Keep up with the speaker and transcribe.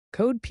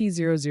Code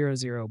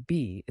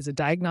P000B is a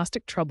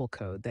diagnostic trouble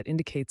code that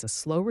indicates a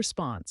slow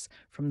response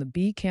from the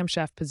B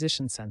camshaft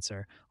position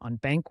sensor on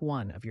bank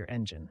 1 of your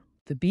engine.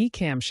 The B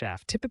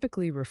camshaft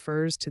typically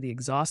refers to the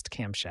exhaust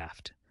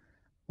camshaft,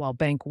 while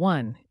bank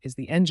 1 is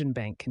the engine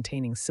bank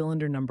containing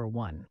cylinder number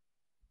 1.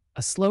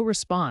 A slow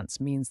response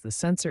means the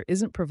sensor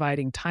isn't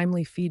providing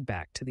timely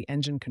feedback to the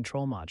engine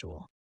control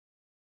module.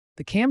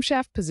 The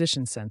camshaft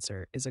position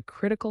sensor is a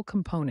critical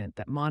component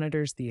that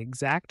monitors the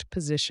exact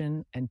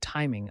position and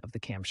timing of the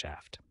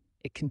camshaft.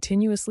 It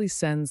continuously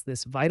sends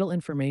this vital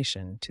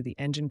information to the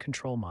engine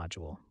control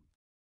module.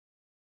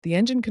 The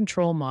engine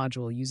control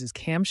module uses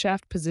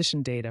camshaft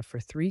position data for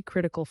 3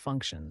 critical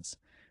functions: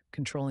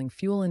 controlling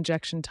fuel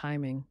injection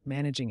timing,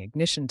 managing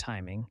ignition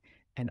timing,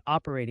 and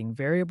operating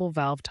variable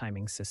valve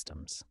timing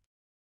systems.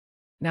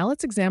 Now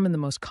let's examine the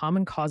most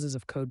common causes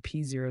of code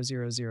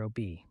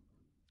P000B.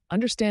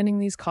 Understanding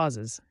these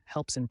causes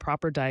helps in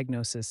proper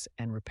diagnosis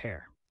and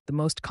repair. The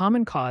most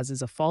common cause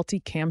is a faulty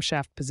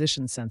camshaft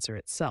position sensor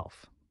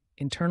itself.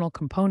 Internal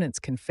components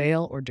can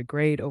fail or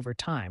degrade over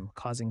time,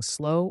 causing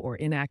slow or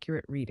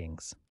inaccurate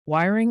readings.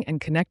 Wiring and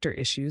connector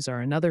issues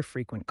are another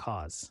frequent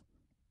cause.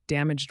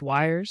 Damaged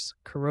wires,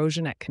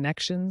 corrosion at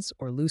connections,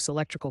 or loose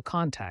electrical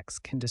contacts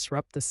can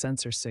disrupt the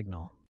sensor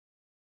signal.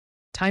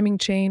 Timing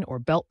chain or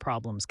belt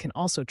problems can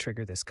also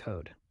trigger this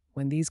code.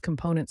 When these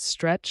components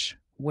stretch,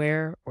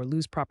 wear, or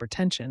lose proper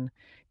tension,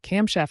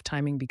 camshaft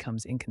timing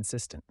becomes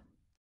inconsistent.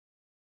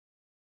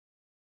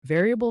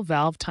 Variable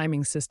valve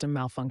timing system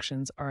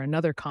malfunctions are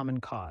another common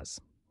cause.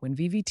 When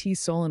VVT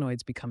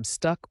solenoids become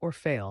stuck or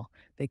fail,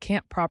 they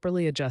can't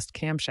properly adjust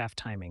camshaft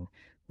timing,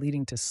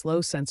 leading to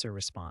slow sensor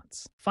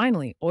response.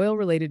 Finally,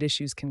 oil-related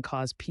issues can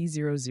cause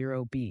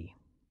P00B.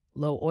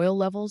 Low oil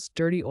levels,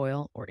 dirty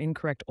oil, or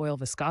incorrect oil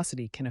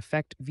viscosity can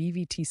affect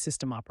VVT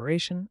system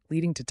operation,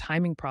 leading to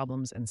timing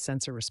problems and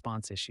sensor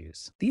response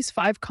issues. These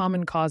 5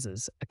 common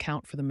causes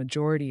account for the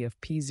majority of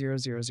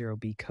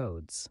P000B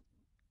codes.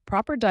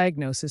 Proper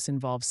diagnosis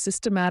involves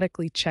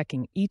systematically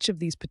checking each of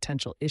these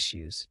potential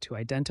issues to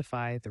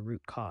identify the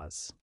root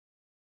cause.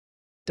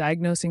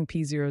 Diagnosing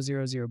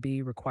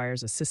P000B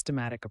requires a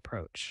systematic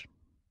approach.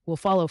 We'll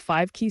follow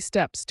 5 key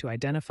steps to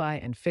identify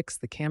and fix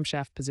the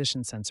camshaft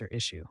position sensor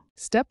issue.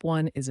 Step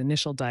 1 is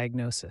initial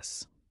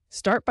diagnosis.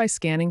 Start by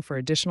scanning for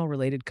additional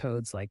related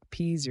codes like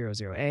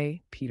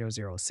P00A,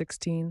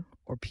 P0016,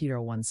 or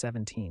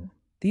P0117.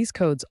 These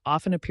codes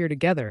often appear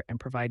together and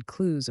provide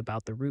clues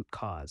about the root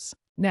cause.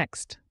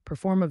 Next,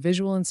 perform a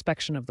visual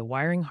inspection of the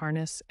wiring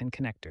harness and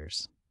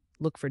connectors.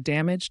 Look for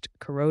damaged,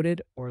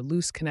 corroded, or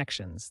loose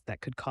connections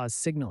that could cause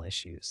signal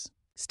issues.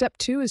 Step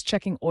 2 is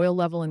checking oil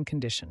level and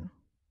condition.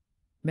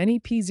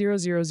 Many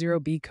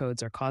P000B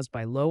codes are caused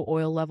by low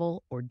oil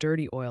level or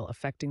dirty oil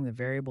affecting the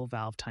variable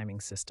valve timing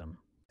system.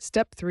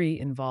 Step 3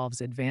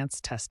 involves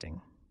advanced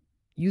testing.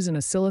 Use an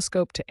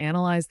oscilloscope to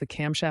analyze the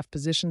camshaft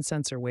position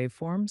sensor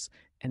waveforms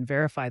and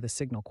verify the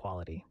signal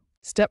quality.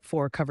 Step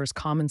 4 covers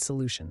common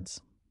solutions.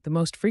 The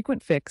most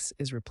frequent fix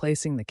is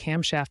replacing the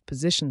camshaft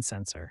position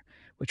sensor,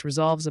 which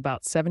resolves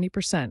about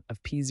 70%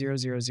 of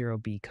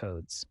P000B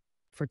codes.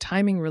 For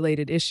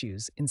timing-related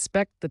issues,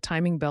 inspect the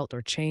timing belt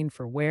or chain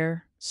for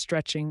wear,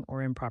 stretching,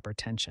 or improper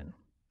tension.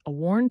 A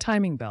worn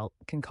timing belt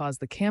can cause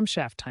the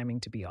camshaft timing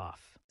to be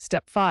off.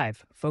 Step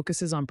 5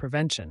 focuses on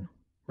prevention.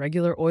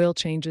 Regular oil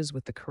changes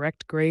with the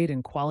correct grade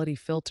and quality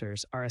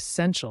filters are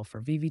essential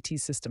for VVT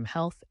system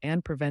health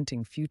and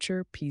preventing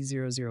future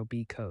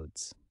P00B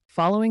codes.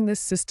 Following this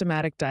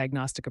systematic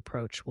diagnostic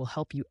approach will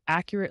help you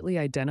accurately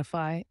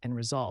identify and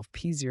resolve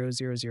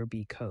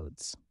P000B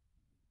codes.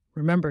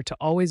 Remember to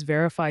always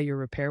verify your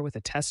repair with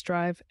a test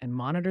drive and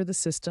monitor the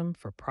system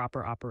for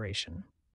proper operation.